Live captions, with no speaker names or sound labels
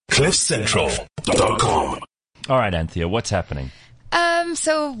CliffCentral.com. All right, Anthea, what's happening?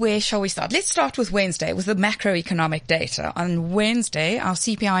 So where shall we start? Let's start with Wednesday, with the macroeconomic data. On Wednesday, our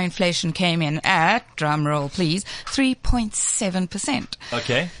CPI inflation came in at, drum roll please, 3.7%.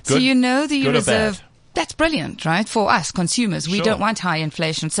 Okay, good. So you know the Good or reserve... bad? That's brilliant, right? For us consumers, we Sure. don't want high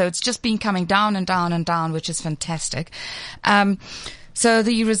inflation. So it's just been coming down and down and down, which is fantastic. So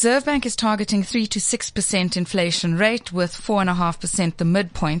the Reserve Bank is targeting 3 to 6% inflation rate with 4.5% the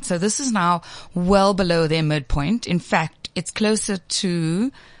midpoint. So this is now well below their midpoint. In fact, it's closer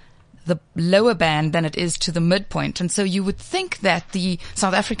to the lower band than it is to the midpoint. And so you would think that the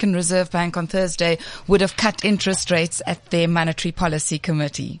South African Reserve Bank on Thursday would have cut interest rates at their Monetary Policy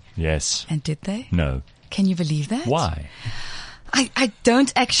Committee. Yes. And did they? No. Can you believe that? Why? I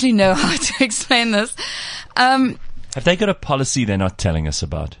don't actually know how to explain this. Have they got a policy they're not telling us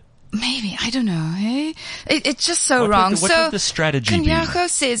about? Maybe, I don't know. Eh? It's just so What would wrong. the- what would the strategy be? Kanyako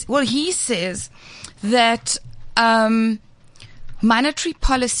says, he says that monetary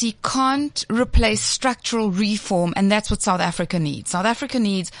policy can't replace structural reform, and that's what South Africa needs. South Africa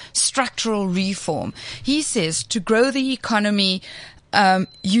needs structural reform. He says to grow the economy,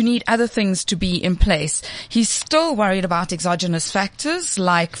 you need other things to be in place. He's still worried about exogenous factors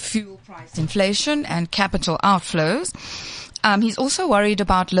like fuel price inflation and capital outflows. He's also worried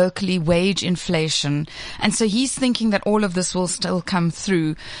about locally wage inflation. And so he's thinking that all of this will still come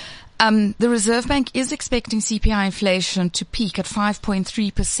through. The Reserve Bank is expecting CPI inflation to peak at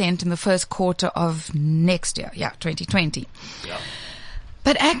 5.3% in the first quarter of next year. 2020. Yeah.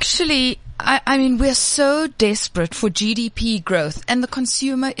 But actually, I mean, we're so desperate for GDP growth, and the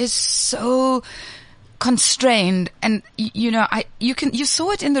consumer is so constrained. And you saw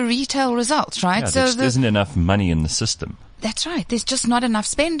it in the retail results, right? Yeah, there just isn't enough money in the system. That's right. There's just not enough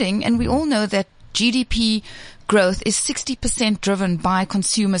spending, and we all know that GDP growth is 60% driven by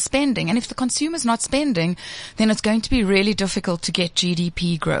consumer spending. And if the consumer's not spending, then it's going to be really difficult to get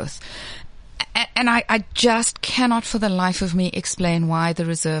GDP growth. And I just cannot for the life of me explain why the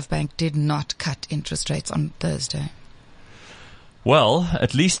Reserve Bank did not cut interest rates on Thursday. Well,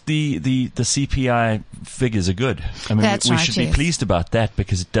 at least the CPI figures are good. I mean, That's we right, should be yes. pleased about that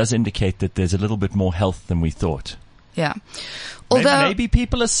because it does indicate that there's a little bit more health than we thought. Yeah. Although Maybe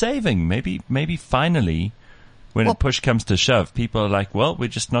people are saving. Maybe finally, when push comes to shove, people are like, well, we're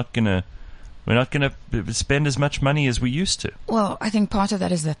not going to spend as much money as we used to. Well, I think part of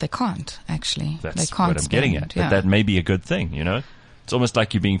that is that they can't, actually. That's they can't what I'm getting spend, at. yeah. But that may be a good thing, you know? It's almost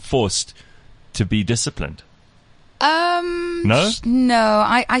like you're being forced to be disciplined. No? No,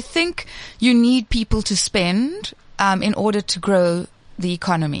 I think you need people to spend in order to grow the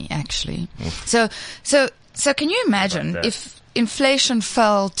economy, actually. So can you imagine About that. if inflation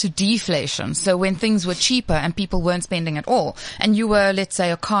fell to deflation, so when things were cheaper and people weren't spending at all, and you were, let's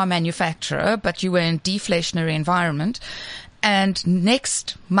say, a car manufacturer, but you were in deflationary environment, and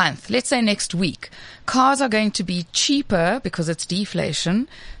next month, let's say next week, cars are going to be cheaper because it's deflation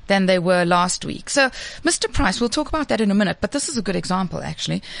than they were last week. So, Mr. Price, we'll talk about that in a minute, but this is a good example,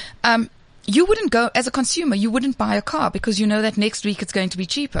 actually. You wouldn't go, as a consumer, you wouldn't buy a car because you know that next week it's going to be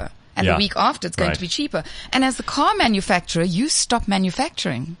cheaper. And Yeah. the week after it's going Right. to be cheaper. And as the car manufacturer, you stop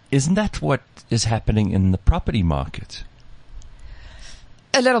manufacturing. Isn't that what is happening in the property market?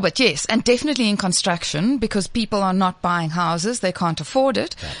 A little bit, yes. And definitely in construction, because people are not buying houses. They can't afford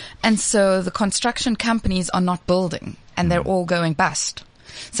it. Yeah. And so the construction companies are not building and they're all going bust.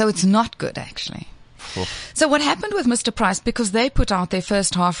 So it's not good, actually. So what happened with Mr. Price, because they put out their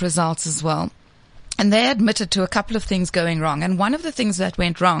first half results as well, and they admitted to a couple of things going wrong. And one of the things that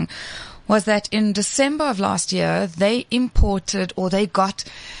went wrong was that in December of last year, they imported, or they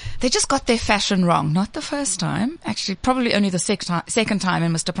just got their fashion wrong. Not the first time. Actually, probably only the second time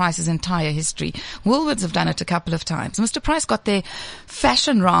in Mr. Price's entire history. Woolworths have done it a couple of times. Mr. Price got their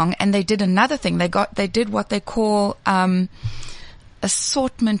fashion wrong, and they did another thing. They did what they call,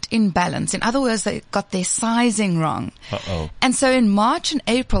 assortment imbalance. In other words, they got their sizing wrong. Uh-oh. And so in March and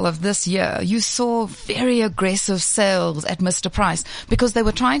April of this year, you saw very aggressive sales at Mr. Price because they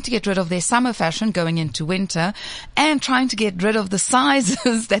were trying to get rid of their summer fashion going into winter and trying to get rid of the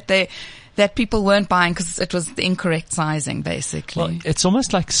sizes that people weren't buying because it was the incorrect sizing, basically. Well, it's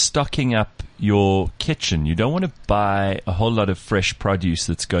almost like stocking up your kitchen. You don't want to buy a whole lot of fresh produce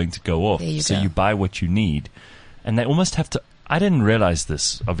that's going to go off. There you so go. you buy what you need. And they almost have to... I didn't realize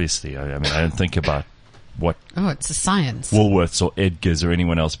this, obviously. I mean, I don't think about what it's a science. Woolworths or Edgar's or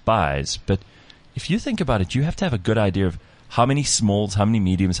anyone else buys. But if you think about it, you have to have a good idea of how many smalls, how many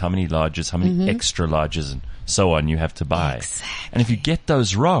mediums, how many larges, how many extra larges, and so on you have to buy. Exactly. And if you get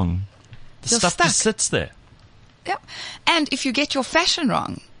those wrong, the You're stuff stuck. just sits there. Yeah. And if you get your fashion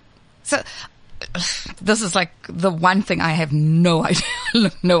wrong, So this is like the one thing I have no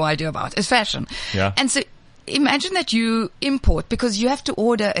idea about is fashion. Yeah. And so imagine that you import because you have to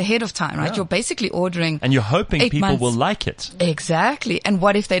order ahead of time, right? Yeah. You're basically ordering. And you're hoping 8 people months. will like it. Exactly. And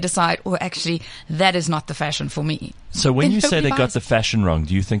what if they decide, oh, actually, that is not the fashion for me? So when Then you say nobody they got buys the fashion wrong,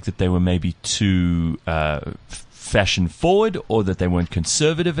 do you think that they were maybe too fashion forward, or that they weren't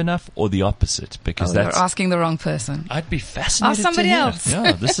conservative enough, or the opposite? Because You're that's asking the wrong person. I'd be fascinated. Ask somebody to hear. else.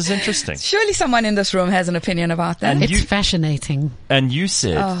 Yeah, this is interesting. Surely someone in this room has an opinion about that. And It's you- fascinating. And you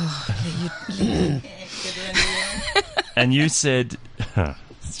said, Oh, and you said,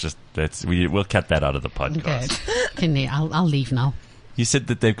 it's just we'll cut that out of the podcast. Good. Kenny, I'll leave now. You said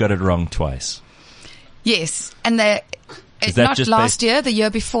that they've got it wrong twice. yes. And they Is that not just last year, the year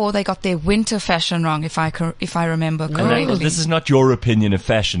before, they got their winter fashion wrong, if I remember And correctly. this is not your opinion of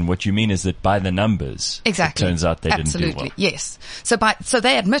fashion. What you mean is that by the numbers, Exactly. it turns out they Absolutely. didn't do well. Yes. So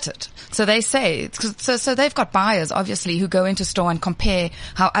they admit it. So they say, so they've got buyers, obviously, who go into store and compare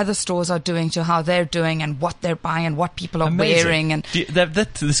how other stores are doing to how they're doing and what they're buying and what people are Amazing. wearing. And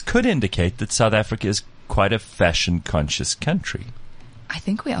this could indicate that South Africa is quite a fashion-conscious country. I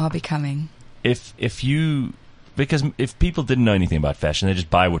think we are becoming. Because if people didn't know anything about fashion, they just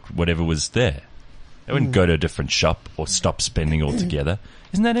buy whatever was there. They wouldn't go to a different shop or stop spending altogether.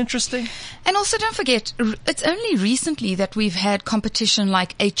 Isn't that interesting? And also, don't forget, it's only recently that we've had competition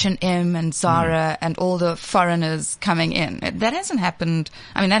like H&M and Zara and all the foreigners coming in. That hasn't happened.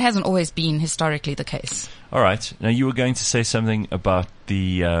 I mean, that hasn't always been historically the case. All right. Now, you were going to say something about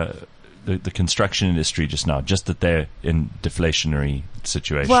the construction industry just now, just that they're in deflationary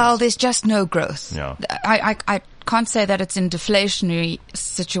situations. Well, there's just no growth. Yeah. I can't say that it's in deflationary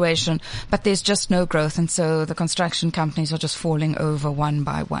situation, but there's just no growth. And so the construction companies are just falling over one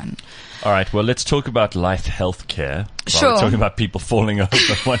by one. All right. Well, let's talk about life health care. Sure. We're talking about people falling over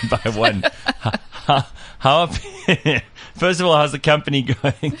one by one. First of all, how's the company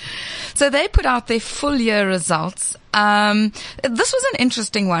going? So they put out their full year results. This was an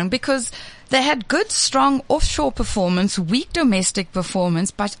interesting one because they had good, strong offshore performance, weak domestic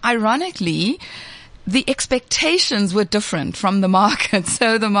performance, but ironically, the expectations were different from the market.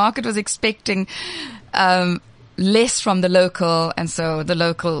 So the market was expecting less from the local, and so the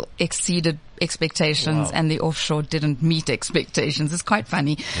local exceeded expectations. Wow. And the offshore didn't meet expectations. It's quite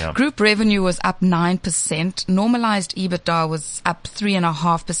funny. Yeah. Group revenue was up 9%. Normalized EBITDA was up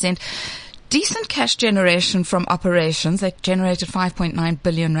 3.5%. Decent cash generation from operations. They generated 5.9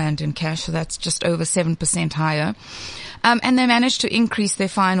 billion rand in cash, so that's just over 7% higher. And they managed to increase their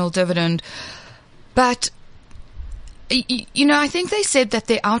final dividend. But, you know, I think they said that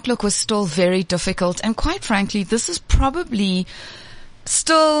their outlook was still very difficult. And quite frankly, this is probably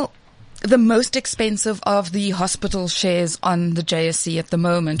still the most expensive of the hospital shares on the JSE at the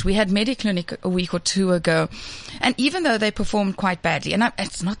moment. We had Mediclinic a week or two ago, and even though they performed quite badly, and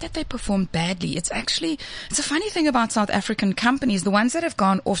it's not that they performed badly, it's a funny thing about South African companies, the ones that have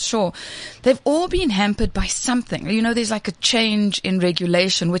gone offshore, they've all been hampered by something. You know, there's like a change in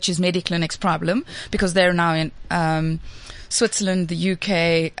regulation, which is Mediclinic's problem, because they're now in Switzerland, the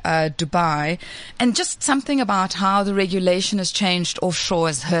UK, Dubai, and just something about how the regulation has changed offshore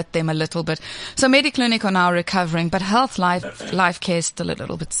has hurt them a little bit. So Mediclinic are now recovering, but Health Life Care is still a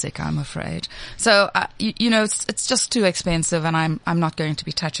little bit sick, I'm afraid. So, you know, it's just too expensive, and I'm not going to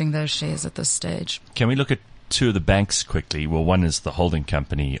be touching those shares at this stage. Can we look at two of the banks quickly? Well, one is the holding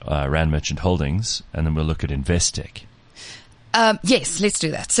company, Rand Merchant Holdings, and then we'll look at Investec. Yes, let's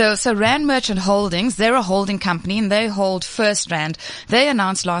do that. So Rand Merchant Holdings, they're a holding company and they hold First Rand. They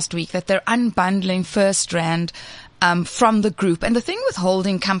announced last week that they're unbundling First Rand from the group. And the thing with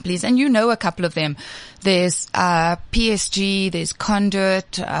holding companies, and you know a couple of them, there's PSG, there's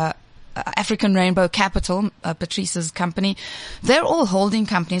Conduit, African Rainbow Capital, Patrice's company. They're all holding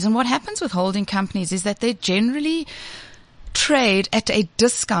companies. And what happens with holding companies is that they generally trade at a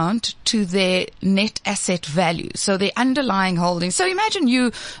discount to their net asset value. So their underlying holdings. So imagine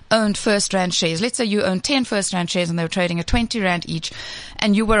you owned First Rand shares. Let's say you owned 10 First Rand shares and they were trading at 20 Rand each,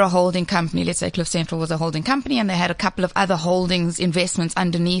 and you were a holding company. Let's say Cliff Central was a holding company and they had a couple of other holdings, investments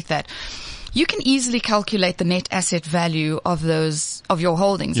underneath that. You can easily calculate the net asset value of your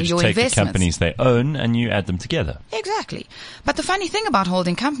holdings You or just your take investments. the companies they own and you add them together. Exactly. But the funny thing about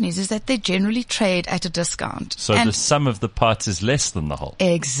holding companies is that they generally trade at a discount. So the sum of the parts is less than the whole.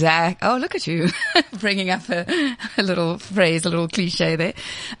 Exact. Oh, look at you bringing up a little phrase, a little cliche there.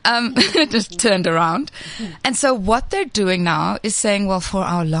 Just turned around. And so what they're doing now is saying, well, for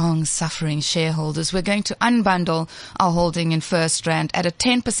our long suffering shareholders, we're going to unbundle our holding in First Rand at a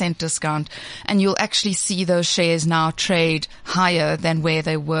 10% discount and you'll actually see those shares now trade higher than where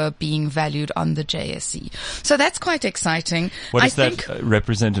they were being valued on the JSE. So that's quite exciting. Does that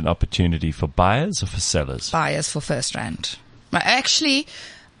represent an opportunity for buyers or for sellers? Buyers for FirstRand. Actually,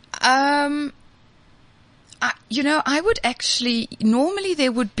 I would actually, normally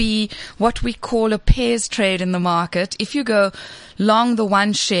there would be what we call a pairs trade in the market. If you go long the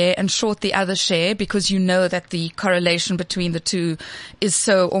one share and short the other share, because you know that the correlation between the two is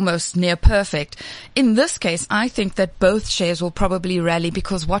so almost near perfect. In this case, I think that both shares will probably rally,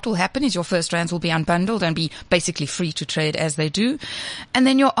 because what will happen is your FirstRands will be unbundled and be basically free to trade as they do. And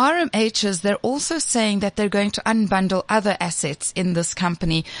then your RMHs, they're also saying that they're going to unbundle other assets in this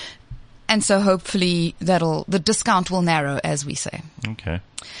company. And so hopefully the discount will narrow, as we say. Okay.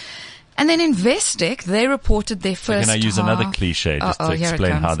 And then Investec, they reported their first Can I use another cliche just to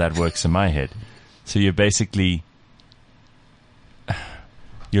explain how that works in my head? So you're basically,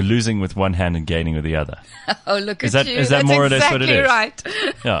 you're losing with one hand and gaining with the other. Oh, look is at that, you. Is that That's more or less what it is? Right.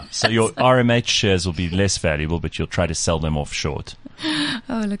 Yeah. So your RMH shares will be less valuable, but you'll try to sell them off short.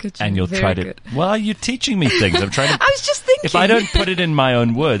 Oh, look at you. And you'll try to, well, you're teaching me things. I'm trying to. I was just thinking. If I don't put it in my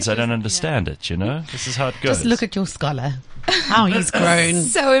own words, I don't understand it, you know? This is how it goes. Just look at your scholar. How he's grown.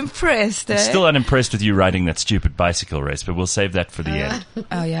 So impressed, I'm still unimpressed with you riding that stupid bicycle race, but we'll save that for the end.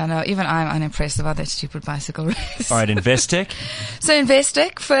 Oh, yeah, no, even I'm unimpressed about that stupid bicycle race. All right, Investec. So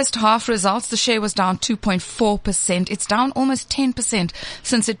Investec, first half results, the share was down 2.4%. It's down almost 10%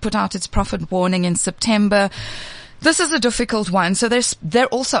 since it put out its profit warning in September. This is a difficult one. So they're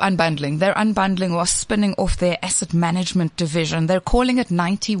also unbundling. They're unbundling or spinning off their asset management division. They're calling it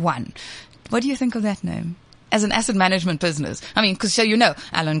 91. What do you think of that name? As an asset management business. I mean, because so you know,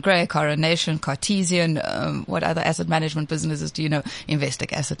 Alan Gray, Coronation, Cartesian, what other asset management businesses do you know?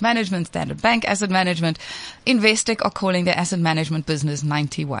 Investec Asset Management, Standard Bank Asset Management. Investec are calling their asset management business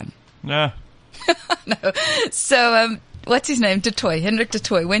 91. No. No. So, what's his name? Hendrik du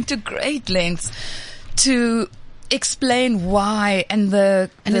Toit went to great lengths to explain why and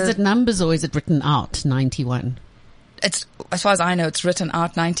is it numbers or is it written out 91? It's, as far as I know, it's written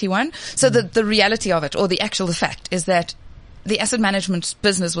out 91. So the reality of it, or the fact, is that the asset management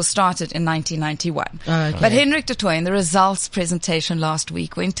business was started in 1991. Okay. But Hendrik du Toit, in the results presentation last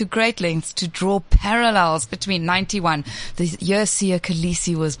week, went to great lengths to draw parallels between 91, the year Siya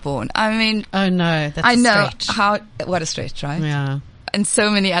Kolisi was born. I mean, oh no, that's I know stretch. what a stretch, right? Yeah. And so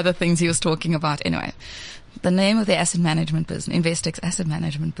many other things he was talking about. Anyway, the name of the asset management business, Investec's asset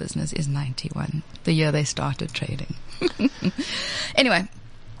management business, is 91, the year they started trading. Anyway,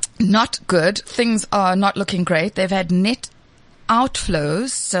 not good. Things are not looking great. They've had net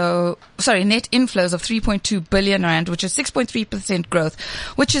inflows of 3.2 billion rand, which is 6.3% growth,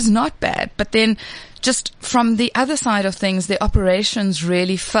 which is not bad. But then just from the other side of things, the operations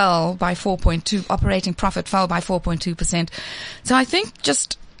really fell by 4.2%, operating profit fell by 4.2%. So I think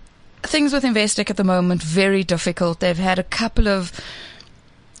just things with Investec at the moment, very difficult. They've had a couple of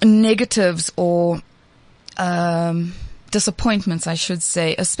negatives or disappointments, I should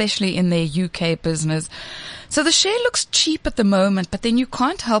say, especially in their UK business. So the share looks cheap at the moment, but then you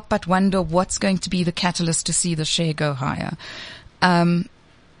can't help but wonder what's going to be the catalyst to see the share go higher.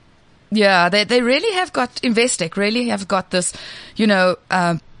 Yeah, they really have got, Investec really have got this,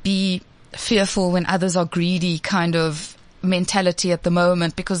 be fearful when others are greedy kind of mentality at the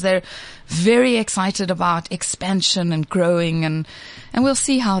moment, because they're very excited about expansion and growing, and we'll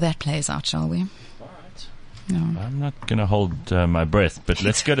see how that plays out, shall we? No. I'm not going to hold my breath, but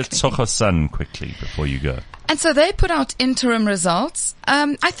let's go to Tsogosan quickly before you go. And so they put out interim results.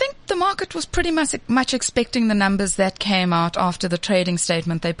 I think the market was pretty much expecting the numbers that came out after the trading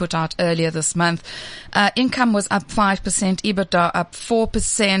statement they put out earlier this month. Income was up 5%, EBITDA up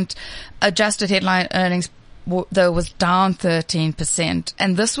 4%, adjusted headline earnings though was down 13%.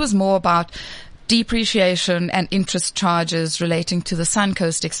 And this was more about depreciation and interest charges relating to the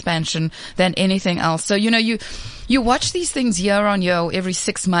Suncoast expansion than anything else. So, you watch these things year on year, or every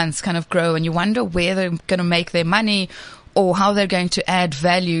 6 months kind of grow, and you wonder where they're going to make their money or how they're going to add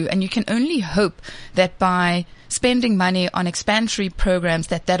value. And you can only hope that by spending money on expansionary programs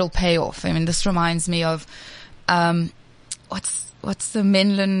that'll pay off. I mean, this reminds me of, what's the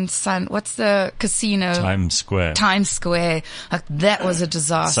Menlyn Sun? What's the casino? Times Square. Like, that was a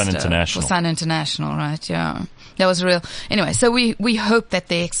disaster. Sun International. For Sun International, right? Yeah. That was real. Anyway, so we hope that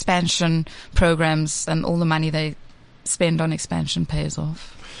the expansion programs and all the money they spend on expansion pays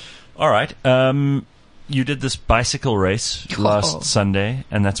off. All right. you did this bicycle race last Sunday,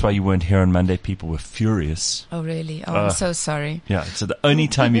 and that's why you weren't here on Monday. People were furious. Oh, really? Oh, I'm so sorry. Yeah, so the only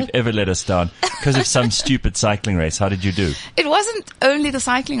time you've ever let us down because of some stupid cycling race. How did you do? It wasn't only the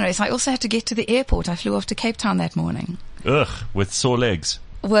cycling race. I also had to get to the airport. I flew off to Cape Town that morning. Ugh, with sore legs.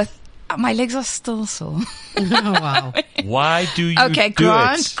 My legs are still sore. Oh, wow. Why do you Okay, do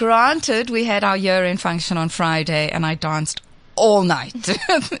it? granted, we had our year-end function on Friday, and I danced all night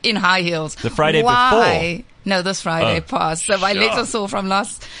in high heels. The Friday before? No, this Friday Oh, passed. So my legs sure. are sore from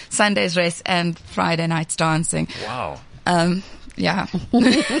last Sunday's race and Friday night's dancing. Wow. Yeah.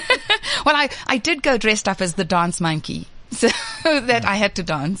 Well, I did go dressed up as the dance monkey. So that I had to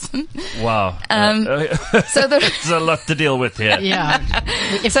dance. Wow. So There's a lot to deal with here. Yeah.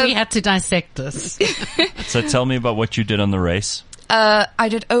 If we had to dissect this. So tell me about what you did on the race. I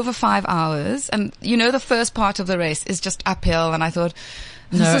did over 5 hours, and the first part of the race is just uphill, and I thought,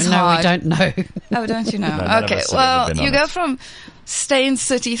 this is hard. We don't know. Oh, don't you know? none of Okay, us have well, ever been you on go it. from Steyn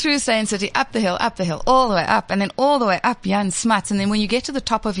City, through Steyn City, up the hill, all the way up, and then all the way up Jan Smuts, and then when you get to the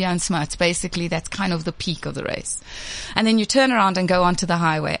top of Jan Smuts, basically that's kind of the peak of the race. And then you turn around and go onto the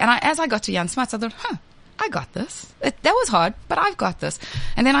highway. And as I got to Jan Smuts, I thought, I got this. That was hard, but I've got this.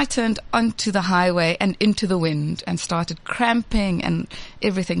 And then I turned onto the highway and into the wind and started cramping, and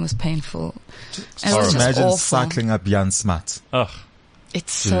everything was painful. And it was just Imagine awful. cycling up Jan Smuts. Ugh.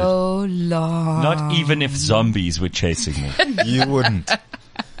 It's so long. Not even if zombies were chasing me. You wouldn't.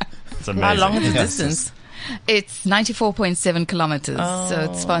 It's amazing. How long is the distance? It's 94.7 kilometers. So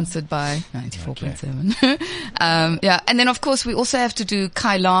it's sponsored by 94.7. Yeah. And then of course we also have to do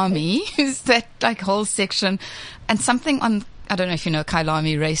Kailami, is that whole section, and something on, I don't know if you know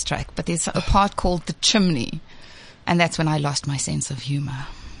Kailami racetrack, but there's a part called the Chimney. And that's when I lost my sense of humor.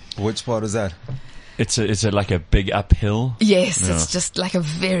 Which part is that? Is it like a big uphill? Yes, Yeah. it's just like a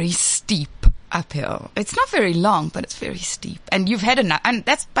very steep uphill. It's not very long, but it's very steep. And you've had enough, and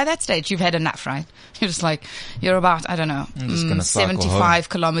by that stage, you've had enough, right? You're just like, you're about, I don't know, I'm just gonna cycle 75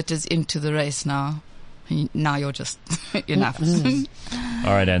 kilometers into the race now. Now you're just enough.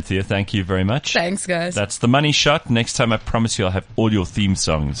 All right, Anthea, thank you very much. Thanks, guys. That's the Money Shot. Next time, I promise you I'll have all your theme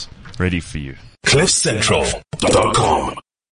songs ready for you. CliffCentral.com